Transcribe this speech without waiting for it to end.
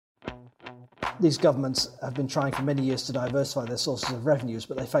these governments have been trying for many years to diversify their sources of revenues,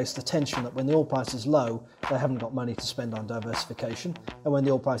 but they face the tension that when the oil price is low, they haven't got money to spend on diversification. And when the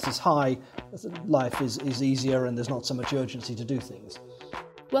oil price is high, life is easier and there's not so much urgency to do things.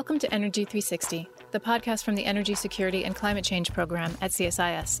 Welcome to Energy 360, the podcast from the Energy Security and Climate Change Program at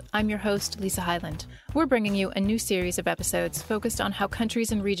CSIS. I'm your host, Lisa Hyland. We're bringing you a new series of episodes focused on how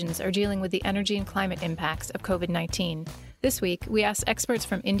countries and regions are dealing with the energy and climate impacts of COVID-19. This week, we asked experts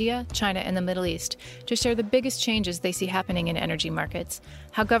from India, China, and the Middle East to share the biggest changes they see happening in energy markets,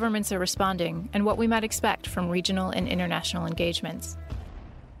 how governments are responding, and what we might expect from regional and international engagements.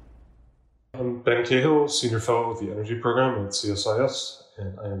 I'm Ben Cahill, Senior Fellow with the Energy Program at CSIS,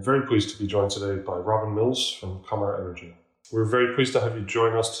 and I am very pleased to be joined today by Robin Mills from Comar Energy. We're very pleased to have you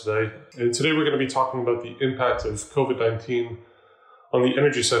join us today. And today we're going to be talking about the impact of COVID-19 on the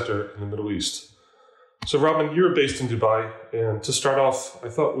energy sector in the Middle East. So Robin, you're based in Dubai, and to start off, I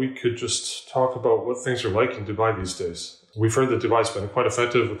thought we could just talk about what things are like in Dubai these days. We've heard that Dubai's been quite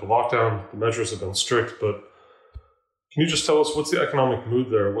effective with the lockdown, the measures have been strict, but can you just tell us what's the economic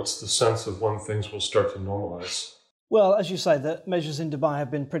mood there? What's the sense of when things will start to normalize? Well, as you say, the measures in Dubai have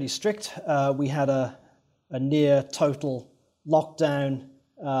been pretty strict. We had a near total lockdown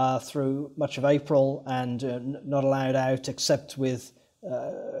through much of April and not allowed out except with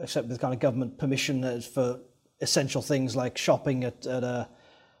kind of government permission for essential things like shopping at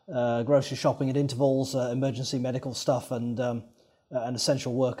grocery shopping at intervals, emergency medical stuff, and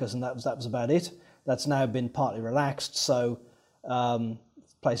essential workers, and that was about it. That's now been partly relaxed, so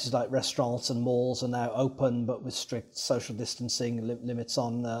places like restaurants and malls are now open, but with strict social distancing limits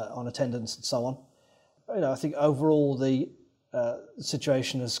on attendance and so on. I think overall the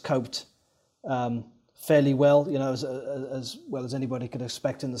situation has coped fairly well, as well as anybody could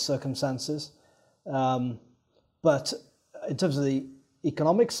expect in the circumstances. But in terms of the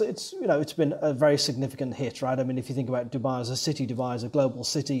economics, it's been a very significant hit, right? I mean, if you think about Dubai as a city, Dubai is a global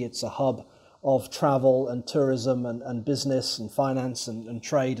city. It's a hub of travel and tourism and business and finance and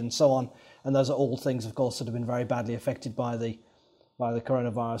trade and so on. And those are all things, of course, that have been very badly affected by the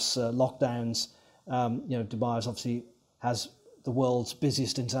coronavirus lockdowns. Dubai obviously has the world's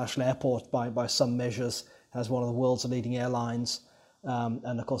busiest international airport by some measures, has one of the world's leading airlines,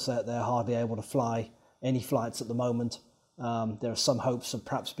 and of course they're hardly able to fly any flights at the moment. There are some hopes of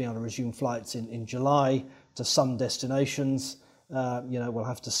perhaps being able to resume flights in July to some destinations. We'll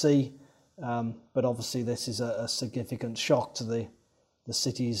have to see. But obviously this is a significant shock to the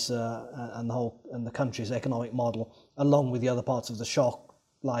city's and the country's economic model, along with the other parts of the shock,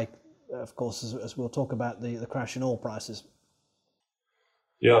 like of course as we'll talk about the crash in oil prices.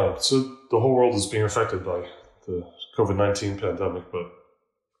 Yeah, so the whole world is being affected by the COVID-19 pandemic, but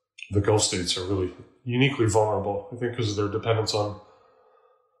the Gulf states are really uniquely vulnerable, I think, because of their dependence on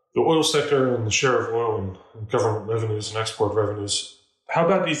the oil sector and the share of oil and government revenues and export revenues. How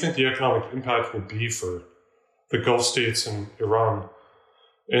bad do you think the economic impact will be for the Gulf states and Iran?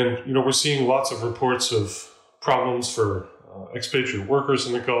 And, we're seeing lots of reports of problems for expatriate workers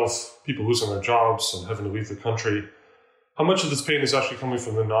in the Gulf, people losing their jobs and having to leave the country. How much of this pain is actually coming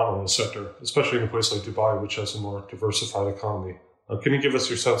from the non-oil sector, especially in a place like Dubai, which has a more diversified economy? Can you give us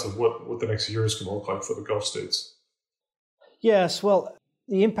your sense of what the next year is going to look like for the Gulf states? Yes, well,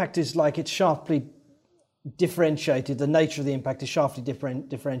 the impact is it's sharply differentiated. The nature of the impact is sharply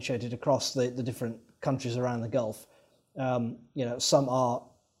differentiated across the different countries around the Gulf. Some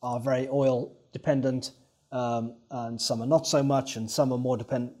are very oil dependent, and some are not so much, and some are more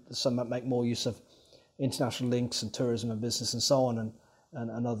dependent. Some make more use of international links and tourism and business and so on,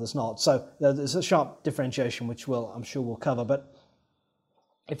 and others not. So there's a sharp differentiation, which I'm sure we'll cover. But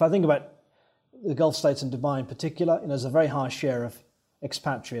if I think about the Gulf states and Dubai in particular, there's a very high share of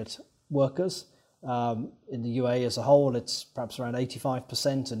expatriate workers. In the UAE as a whole, it's perhaps around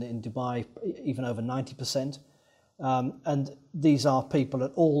 85%, and in Dubai, even over 90%. And these are people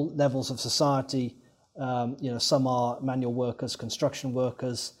at all levels of society. Some are manual workers, construction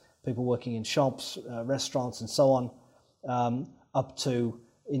workers, people working in shops, restaurants, and so on, up to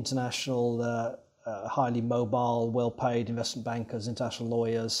international, highly mobile, well-paid investment bankers, international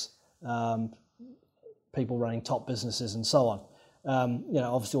lawyers, people running top businesses, and so on.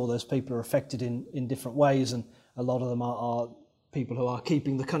 Obviously all those people are affected in different ways, and a lot of them are people who are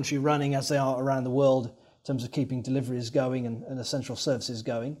keeping the country running as they are around the world in terms of keeping deliveries going and essential services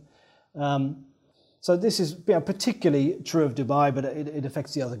going. So this is particularly true of Dubai, but it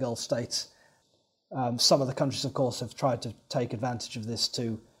affects the other Gulf states. Some of the countries, of course, have tried to take advantage of this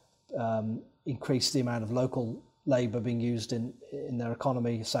to increase the amount of local labour being used in their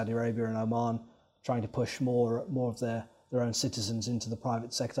economy. Saudi Arabia and Oman trying to push more of their own citizens into the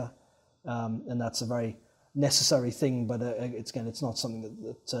private sector. and that's a very necessary thing. But it's not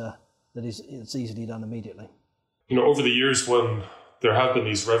something that is easily done immediately. Over the years, when there have been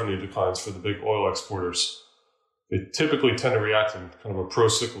these revenue declines for the big oil exporters, they typically tend to react in kind of a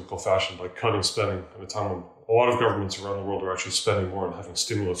pro-cyclical fashion by cutting spending at a time when a lot of governments around the world are actually spending more and having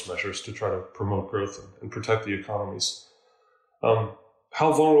stimulus measures to try to promote growth and protect the economies.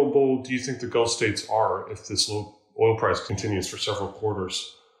 How vulnerable do you think the Gulf states are if this low oil price continues for several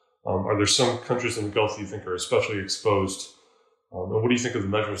quarters? Are there some countries in the Gulf that you think are especially exposed? And what do you think of the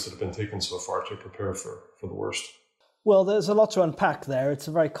measures that have been taken so far to prepare for the worst? Well, there's a lot to unpack there. It's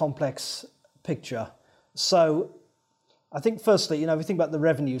a very complex picture. So I think firstly, if we think about the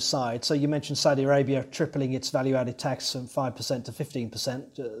revenue side, so you mentioned Saudi Arabia tripling its value-added tax from 5% to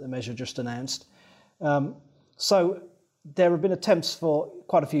 15%, the measure just announced. So there have been attempts for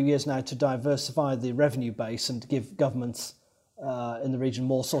quite a few years now to diversify the revenue base and to give governments in the region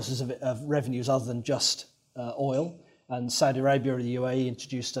more sources of revenues other than just oil. And Saudi Arabia or the UAE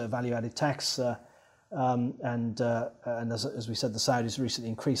introduced a value-added tax, and as we said, the Saudis recently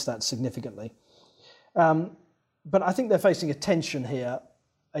increased that significantly. But I think they're facing a tension here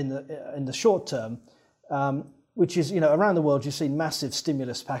in the short term, which is, around the world you've seen massive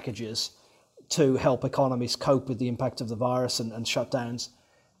stimulus packages to help economies cope with the impact of the virus and shutdowns.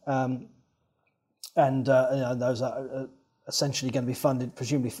 Those are essentially going to be funded,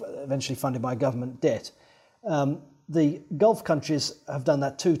 presumably eventually funded by government debt. The Gulf countries have done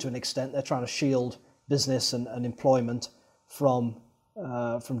that too, to an extent. They're trying to shield business and employment from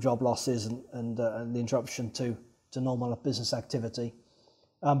job losses and the interruption to normal business activity.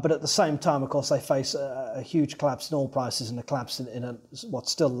 But at the same time, of course, they face a huge collapse in oil prices and a collapse in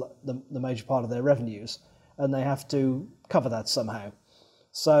what's still the major part of their revenues, and they have to cover that somehow.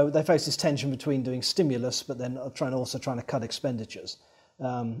 So they face this tension between doing stimulus, but then trying to cut expenditures,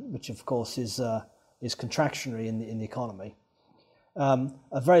 which of course is contractionary in the economy.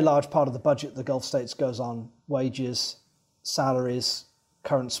 A very large part of the budget of the Gulf states goes on wages, salaries,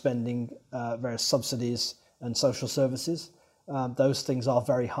 current spending, various subsidies, and social services. Those things are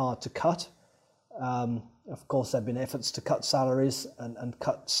very hard to cut. Of course, there have been efforts to cut salaries and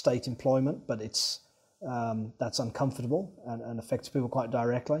cut state employment, but that's uncomfortable and affects people quite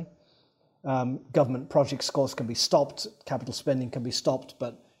directly. Government projects, of course, can be stopped. Capital spending can be stopped,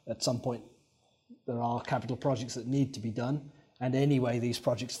 but at some point there are capital projects that need to be done. And anyway, these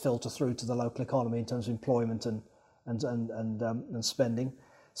projects filter through to the local economy in terms of employment and spending.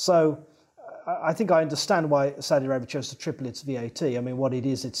 So I think I understand why Saudi Arabia chose to triple its VAT. I mean, what it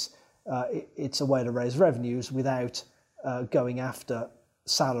is, it's a way to raise revenues without going after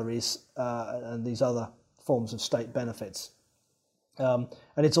salaries and these other forms of state benefits. And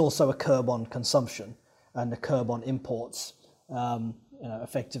it's also a curb on consumption and a curb on imports,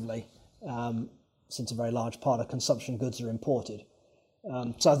 effectively, since a very large part of consumption goods are imported.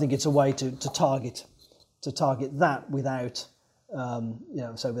 So I think it's a way to target that without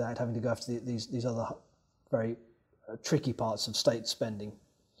without having to go after these other very tricky parts of state spending.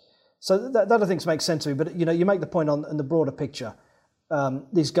 So that I think makes sense to me. But you make the point in the broader picture.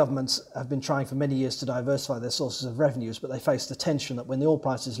 These governments have been trying for many years to diversify their sources of revenues, but they face the tension that when the oil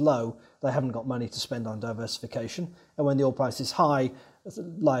price is low, they haven't got money to spend on diversification, and when the oil price is high,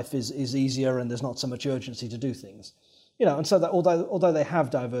 life is easier and there's not so much urgency to do things. And so that although they have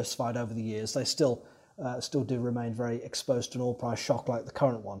diversified over the years, they still do remain very exposed to an oil price shock like the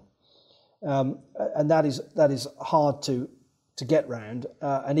current one, and that is hard to get round.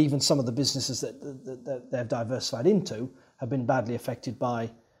 And even some of the businesses that they've diversified into have been badly affected by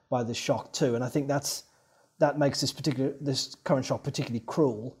this shock too. And I think that makes this current shock particularly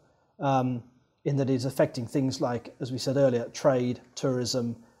cruel, in that it's affecting things like, as we said earlier, trade,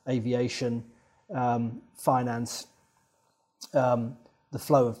 tourism, aviation, finance, the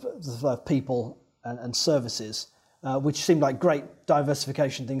flow of people and services, which seemed like great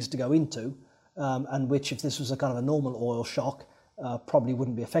diversification things to go into, and which, if this was a kind of a normal oil shock, probably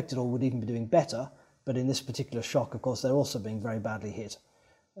wouldn't be affected or would even be doing better. But in this particular shock, of course, they're also being very badly hit,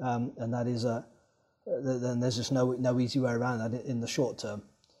 and that is then there's just no easy way around that in the short term.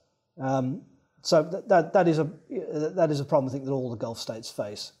 So that is a problem I think that all the Gulf states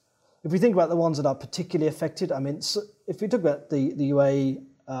face. If we think about the ones that are particularly affected, I mean, if we talk about the UAE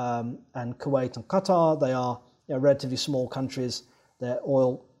and Kuwait and Qatar, they are relatively small countries. Their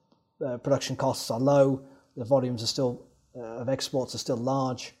oil production costs are low. The volumes are still of exports are still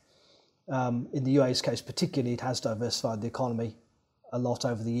large. In the UAE's case particularly, it has diversified the economy a lot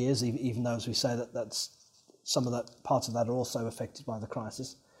over the years, even though, as we say, that's some of that parts of that are also affected by the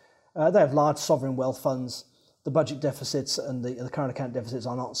crisis. They have large sovereign wealth funds. the budget deficits and the current account deficits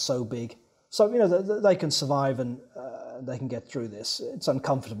are not so big. So, they can survive and they can get through this. It's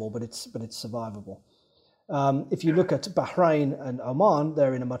uncomfortable, but it's survivable. If you look at Bahrain and Oman,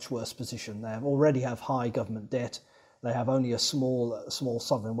 they're in a much worse position. They already have high government debt. They have only a small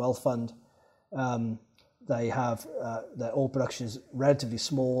sovereign wealth fund. They have their oil production is relatively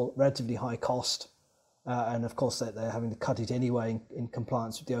small, relatively high cost, and of course they're having to cut it anyway in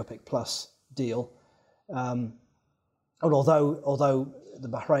compliance with the OPEC Plus deal. And although the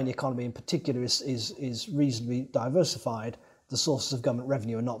Bahraini economy in particular is reasonably diversified, the sources of government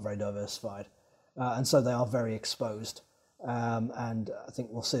revenue are not very diversified, and so they are very exposed. And I think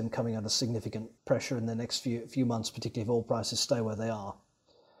we'll see them coming under significant pressure in the next few months, particularly if oil prices stay where they are.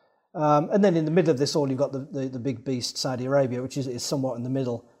 And then in the middle of this all, you've got the big beast, Saudi Arabia, which is somewhat in the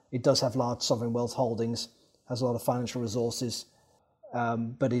middle. It does have large sovereign wealth holdings, has a lot of financial resources,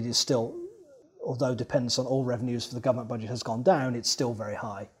 but it is still, although dependence on oil revenues for the government budget has gone down, it's still very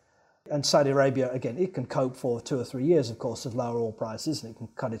high. And Saudi Arabia, again, it can cope for 2 or 3 years, of course, of lower oil prices, and it can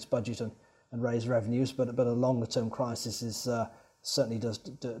cut its budget and raise revenues, but a longer-term crisis is certainly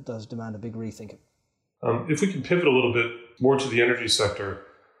does demand a big rethink. If we can pivot a little bit more to the energy sector,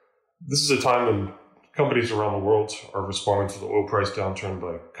 this is a time when companies around the world are responding to the oil price downturn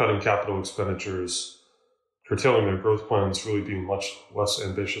by cutting capital expenditures, curtailing their growth plans, really being much less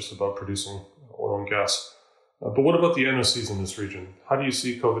ambitious about producing oil and gas. But what about the NOCs in this region? How do you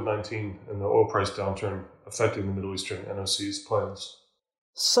see COVID-19 and the oil price downturn affecting the Middle Eastern NOCs' plans?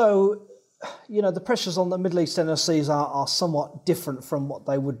 So, the pressures on the Middle East NOCs are somewhat different from what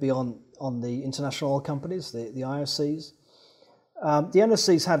they would be on the international oil companies, the IOCs. The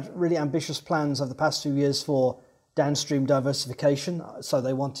NOCs had really ambitious plans over the past few years for downstream diversification. So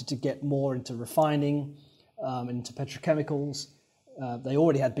they wanted to get more into refining, into petrochemicals. They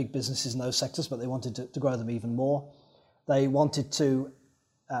already had big businesses in those sectors, but they wanted to grow them even more. They wanted to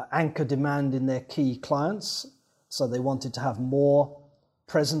anchor demand in their key clients. So they wanted to have more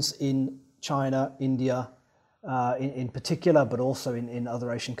presence in China, India, in particular, but also in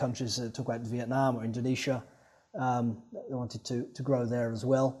other Asian countries. Talk about Vietnam or Indonesia. They wanted to grow there as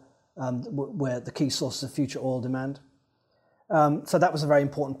well, where the key sources of future oil demand. So that was a very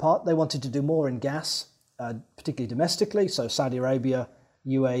important part. They wanted to do more in gas, particularly domestically. So Saudi Arabia,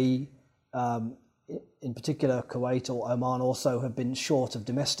 UAE, in particular Kuwait or Oman also have been short of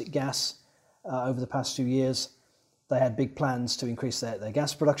domestic gas over the past few years. They had big plans to increase their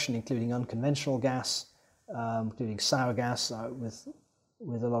gas production, including unconventional gas, including sour gas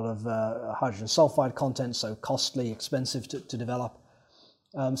with a lot of hydrogen sulfide content, so costly, expensive to develop.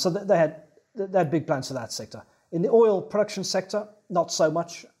 So they had big plans for that sector. In the oil production sector, not so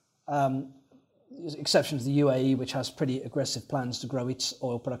much. Exception to the UAE, which has pretty aggressive plans to grow its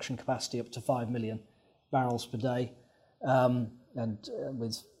oil production capacity up to 5 million barrels per day, and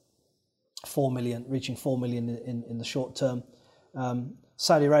with 4 million, reaching 4 million in the short term.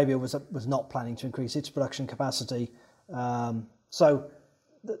 Saudi Arabia was not planning to increase its production capacity. So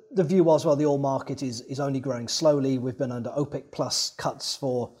the view was, well, the oil market is only growing slowly. We've been under OPEC Plus cuts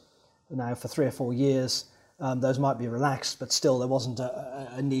for 3 or 4 years. Those might be relaxed, but still there wasn't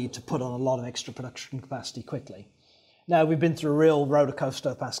a need to put on a lot of extra production capacity quickly. Now, we've been through a real roller coaster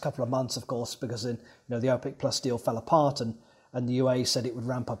the past couple of months, of course, because the OPEC Plus deal fell apart and the UAE said it would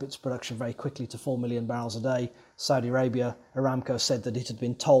ramp up its production very quickly to 4 million barrels a day. Saudi Arabia, Aramco, said that it had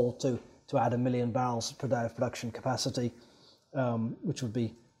been told to add 1 million barrels per day of production capacity, which would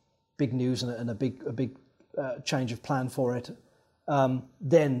be big news and a big change of plan for it.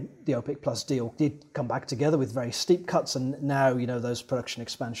 Then the OPEC Plus deal did come back together with very steep cuts, and now those production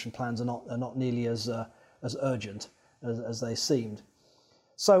expansion plans are not nearly as urgent as they seemed.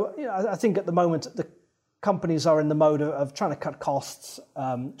 So I think at the moment the companies are in the mode of trying to cut costs,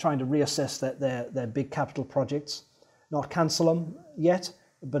 trying to reassess their big capital projects, not cancel them yet,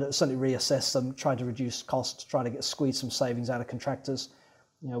 but certainly reassess them, try to reduce costs, try to squeeze some savings out of contractors.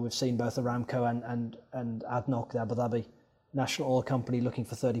 We've seen both Aramco and ADNOC, the Abu Dhabi national oil company, looking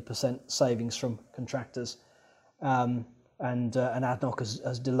for 30% savings from contractors. And ADNOC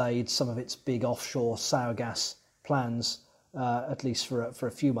has delayed some of its big offshore sour gas plans, at least for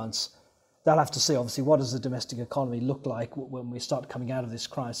a few months. They'll have to see, obviously, what does the domestic economy look like when we start coming out of this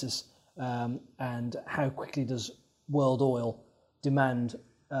crisis, and how quickly does world oil demand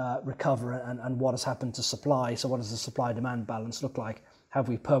recover, and what has happened to supply. So what does the supply-demand balance look like? Have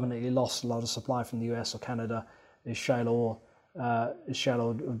we permanently lost a lot of supply from the US or Canada? Is shale oil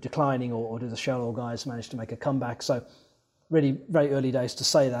declining, or do the shale oil guys manage to make a comeback? So really very early days to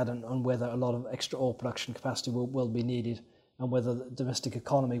say that, and whether a lot of extra oil production capacity will be needed, and whether the domestic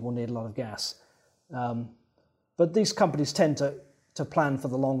economy will need a lot of gas. But these companies tend to plan for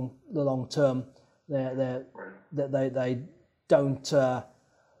the long term. They don't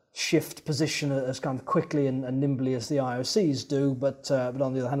shift position as kind of quickly and nimbly as the IOCs do. But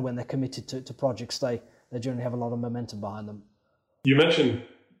on the other hand, when they're committed to projects, they generally have a lot of momentum behind them. You mentioned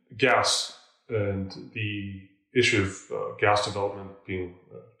gas and the issue of gas development being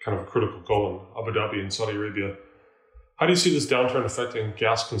kind of a critical goal in Abu Dhabi and Saudi Arabia. How do you see this downturn affecting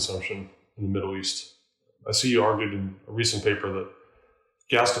gas consumption in the Middle East? I see you argued in a recent paper that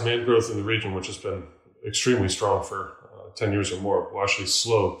gas demand growth in the region, which has been extremely strong for 10 years or more, will actually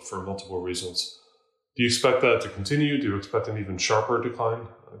slow for multiple reasons. Do you expect that to continue? Do you expect an even sharper decline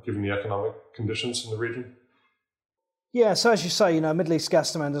given the economic conditions in the region? Yeah, so as you say, Middle East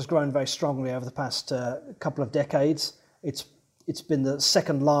gas demand has grown very strongly over the past couple of decades. It's been the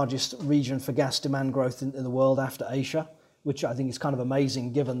second largest region for gas demand growth in the world after Asia, which I think is kind of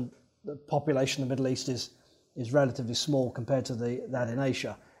amazing given the population of the Middle East is relatively small compared to that in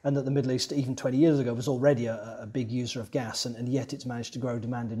Asia, and that the Middle East even 20 years ago was already a big user of gas, and yet it's managed to grow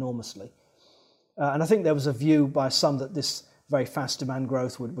demand enormously. And I think there was a view by some that this very fast demand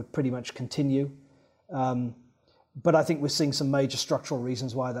growth would pretty much continue. But I think we're seeing some major structural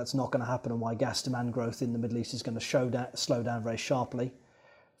reasons why that's not going to happen and why gas demand growth in the Middle East is going to slow down very sharply.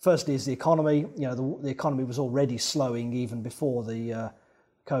 Firstly is the economy. The economy was already slowing even before the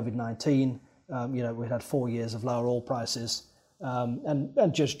COVID-19. We had 4 years of lower oil prices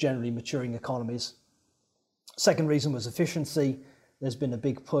and just generally maturing economies. Second reason was efficiency. There's been a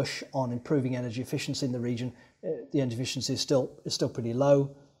big push on improving energy efficiency in the region. The energy efficiency is still pretty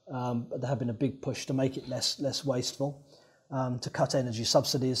low. But there have been a big push to make it less wasteful, to cut energy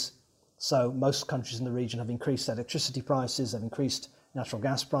subsidies. So most countries in the region have increased electricity prices, have increased natural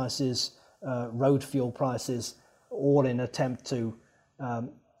gas prices, road fuel prices, all in an attempt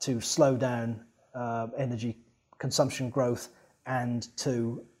to slow down energy consumption growth and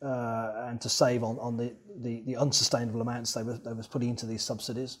to save on the unsustainable amounts they was putting into these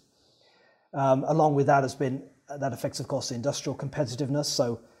subsidies. Along with that that affects, of course, the industrial competitiveness.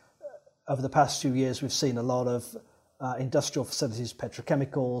 So over the past few years, we've seen a lot of industrial facilities,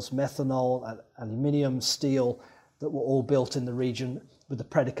 petrochemicals, methanol, aluminium, steel, that were all built in the region with the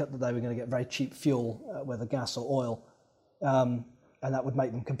predicate that they were going to get very cheap fuel, whether gas or oil, and that would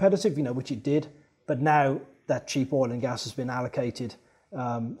make them competitive, which it did. But now that cheap oil and gas has been allocated,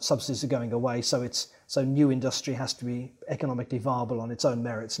 subsidies are going away, so new industry has to be economically viable on its own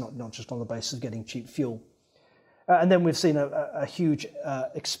merits, not just on the basis of getting cheap fuel. And then we've seen a huge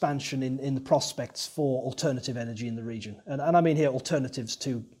expansion in the prospects for alternative energy in the region. And I mean here alternatives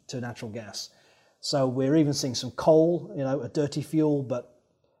to natural gas. So we're even seeing some coal, a dirty fuel, but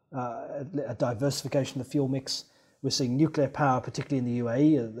a diversification of the fuel mix. We're seeing nuclear power, particularly in the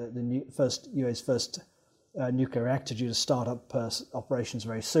UAE. UAE's first nuclear reactor due to start up operations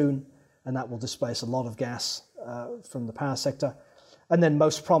very soon. And that will displace a lot of gas from the power sector. And then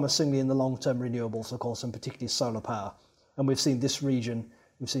most promisingly in the long-term renewables, of course, and particularly solar power. And we've seen this region,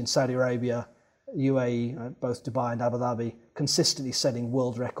 we've seen Saudi Arabia, UAE, both Dubai and Abu Dhabi, consistently setting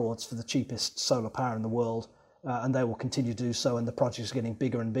world records for the cheapest solar power in the world. And they will continue to do so, and the projects are getting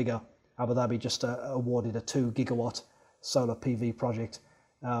bigger and bigger. Abu Dhabi just awarded a 2 gigawatt solar PV project.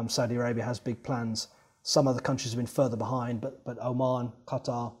 Saudi Arabia has big plans. Some other countries have been further behind, but Oman,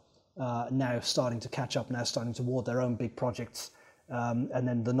 Qatar, now starting to catch up, now starting to award their own big projects. And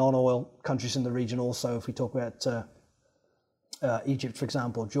then the non-oil countries in the region also, if we talk about Egypt, for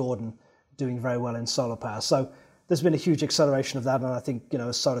example, Jordan, doing very well in solar power. So there's been a huge acceleration of that, and I think,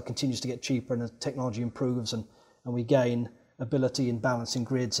 as solar continues to get cheaper and as technology improves and we gain ability in balancing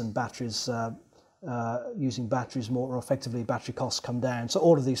grids and batteries, using batteries more effectively, battery costs come down. So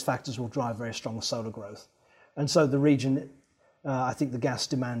all of these factors will drive very strong solar growth. And so the region, I think the gas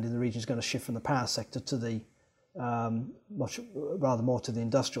demand in the region is going to shift from the power sector to the much rather more to the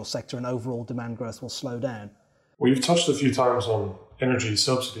industrial sector, and overall demand growth will slow down. Well, you've touched a few times on energy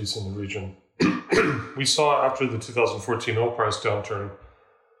subsidies in the region. We saw after the 2014 oil price downturn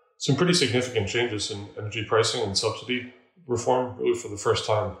some pretty significant changes in energy pricing and subsidy reform, really for the first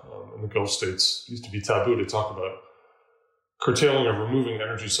time in the Gulf states. It used to be taboo to talk about curtailing or removing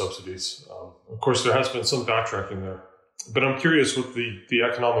energy subsidies. Of course, there has been some backtracking there. But I'm curious with the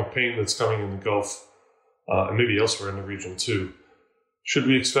economic pain that's coming in the Gulf, and maybe elsewhere in the region too. Should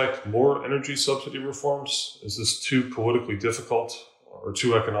we expect more energy subsidy reforms? Is this too politically difficult or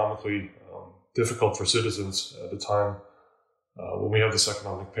too economically difficult for citizens at a time when we have this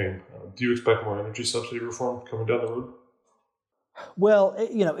economic pain? Do you expect more energy subsidy reform coming down the road? Well,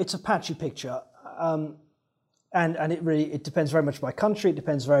 it's a patchy picture. And it depends very much by country. It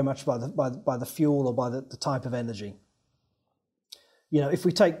depends very much by the fuel or by the type of energy. If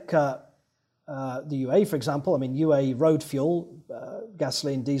we take the UAE, for example, I mean, UAE road fuel,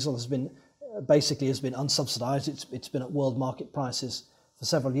 gasoline, diesel has been unsubsidized. It's been at world market prices for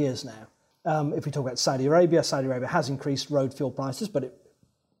several years now. If we talk about Saudi Arabia has increased road fuel prices, but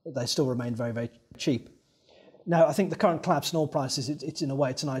they still remain very, very cheap. Now, I think the current collapse in oil prices, it's in a way,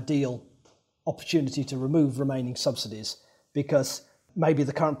 it's an ideal opportunity to remove remaining subsidies, because maybe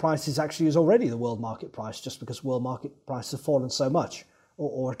the current price is already the world market price, just because world market prices have fallen so much,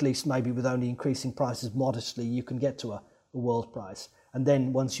 or at least maybe with only increasing prices modestly, you can get to a world price. And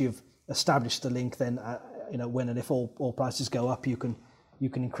then once you've established the link, then when and if oil prices go up, you can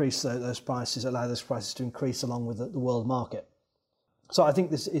increase those prices, allow those prices to increase along with the world market. So I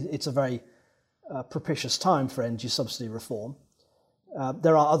think it's a very propitious time for energy subsidy reform.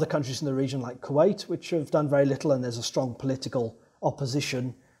 There are other countries in the region like Kuwait which have done very little, and there's a strong political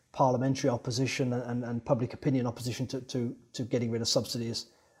opposition, parliamentary opposition and public opinion opposition to getting rid of subsidies.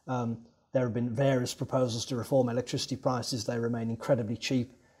 There have been various proposals to reform electricity prices. They remain incredibly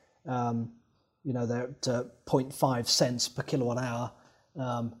cheap. They're at 0.5 cents per kilowatt hour.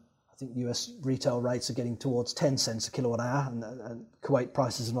 I think US retail rates are getting towards 10 cents a kilowatt hour, and Kuwait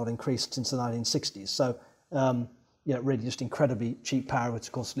prices have not increased since the 1960s. So, really just incredibly cheap power, which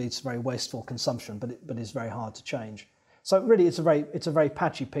of course leads to very wasteful consumption, but is very hard to change. So really, it's a very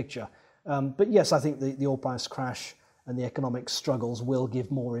patchy picture. But yes, I think the oil price crash and the economic struggles will give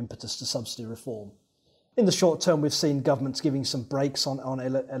more impetus to subsidy reform. In the short term, we've seen governments giving some breaks on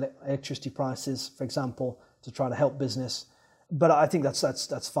electricity prices, for example, to try to help business. But I think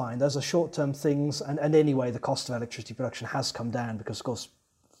that's fine. Those are short-term things, and anyway, the cost of electricity production has come down because, of course,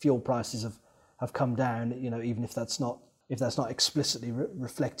 fuel prices have come down. Even if that's not explicitly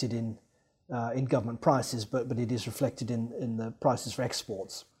reflected in government prices, but it is reflected in the prices for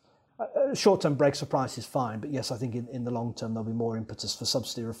exports. Short-term breaks for price is fine, but yes, I think in the long term there'll be more impetus for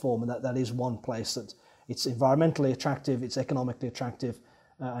subsidy reform, and that is one place that it's environmentally attractive, it's economically attractive,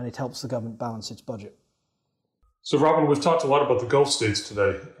 and it helps the government balance its budget. So, Robin, we've talked a lot about the Gulf states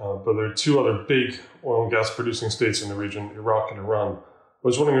today, but there are two other big oil and gas producing states in the region, Iraq and Iran. I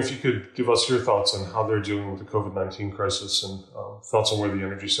was wondering if you could give us your thoughts on how they're dealing with the COVID-19 crisis and thoughts on where the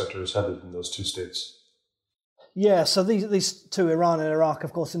energy sector is headed in those two states. Yeah, so these two, Iran and Iraq,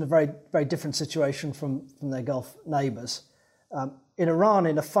 of course, in a very, very different situation from their Gulf neighbours. In Iran,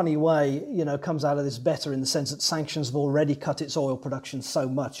 in a funny way, comes out of this better in the sense that sanctions have already cut its oil production so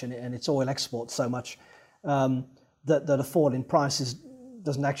much and its oil exports so much that a fall in prices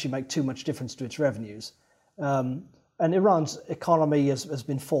doesn't actually make too much difference to its revenues. And Iran's economy has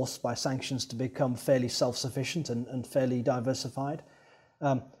been forced by sanctions to become fairly self-sufficient and fairly diversified.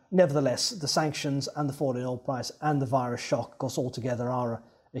 Nevertheless, the sanctions and the fall in oil price and the virus shock, of course, altogether are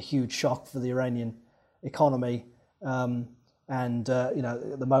a huge shock for the Iranian economy. At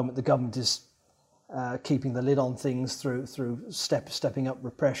the moment, the government is keeping the lid on things through stepping up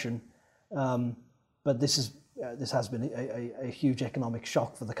repression. But this has been a huge economic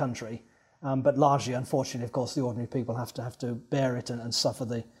shock for the country. But largely, unfortunately, of course, the ordinary people have to bear it and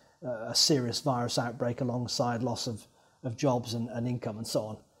suffer a serious virus outbreak alongside loss of jobs and income and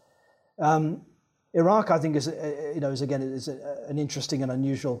so on. Iraq, I think, is an interesting and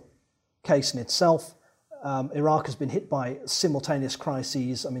unusual case in itself. Iraq has been hit by simultaneous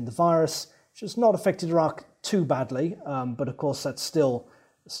crises. I mean, the virus, which has not affected Iraq too badly, but of course that's still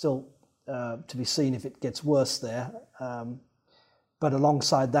to be seen if it gets worse there. But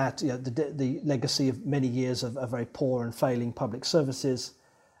alongside that, the legacy of many years of very poor and failing public services,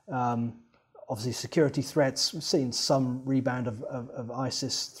 obviously security threats. We've seen some rebound of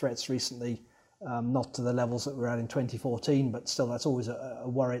ISIS threats recently, not to the levels that we were at in 2014, but still that's always a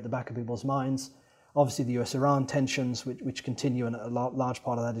worry at the back of people's minds. Obviously the US-Iran tensions, which continue, and a large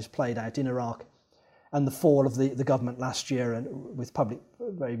part of that is played out in Iraq. And the fall of the government last year, and with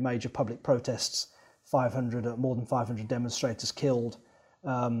very major public protests, more than 500 demonstrators killed,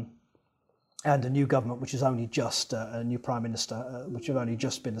 and a new government which is only just a new prime minister, which have only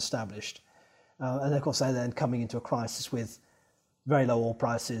just been established, and of course they're then coming into a crisis with very low oil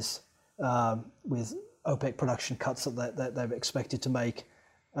prices, with OPEC production cuts that they're expected to make.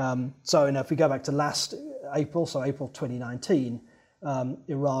 So if we go back to last April, so April 2019,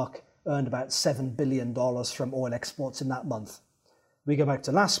 Iraq earned about $7 billion from oil exports in that month. We go back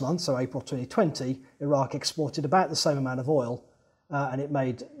to last month, so April 2020, Iraq exported about the same amount of oil, and it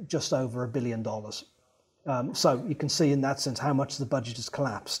made just over $1 billion. So you can see in that sense how much the budget has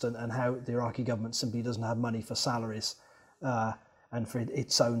collapsed, and how the Iraqi government simply doesn't have money for salaries and for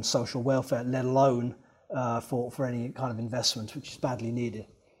its own social welfare, let alone for any kind of investment, which is badly needed.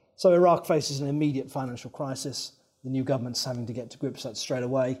 So Iraq faces an immediate financial crisis. The new government's having to get to grips with that straight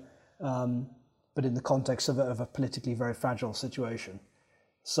away, but in the context of a politically very fragile situation.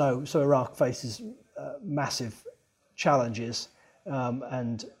 So Iraq faces massive challenges,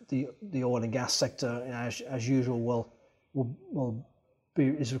 and the oil and gas sector, as usual,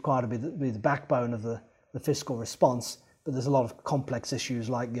 is required to be the backbone of the fiscal response. But there's a lot of complex issues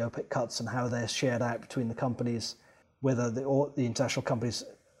like the OPEC cuts and how they're shared out between the companies, whether the international companies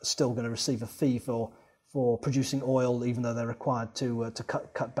are still going to receive a fee for producing oil, even though they're required to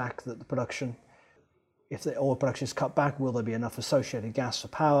cut back the production. If the oil production is cut back, will there be enough associated gas for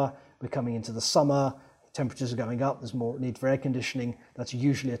power? We're coming into the summer, temperatures are going up, there's more need for air conditioning. That's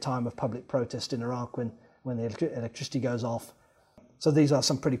usually a time of public protest in Iraq when the electricity goes off. So these are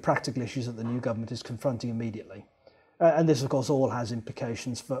some pretty practical issues that the new government is confronting immediately. And this, of course, all has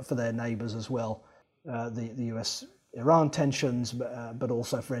implications for their neighbours as well. The US-Iran tensions, but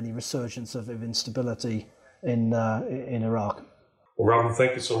also for any resurgence of instability in Iraq. Well, Robin,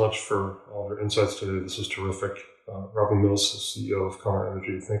 thank you so much for all your insights today. This was terrific. Robin Mills, CEO of Comer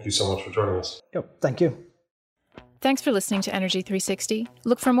Energy, thank you so much for joining us. Yep, thank you. Thanks for listening to Energy 360.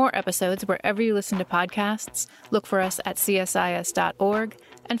 Look for more episodes wherever you listen to podcasts. Look for us at csis.org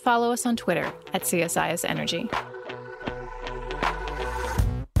and follow us on Twitter at CSIS Energy.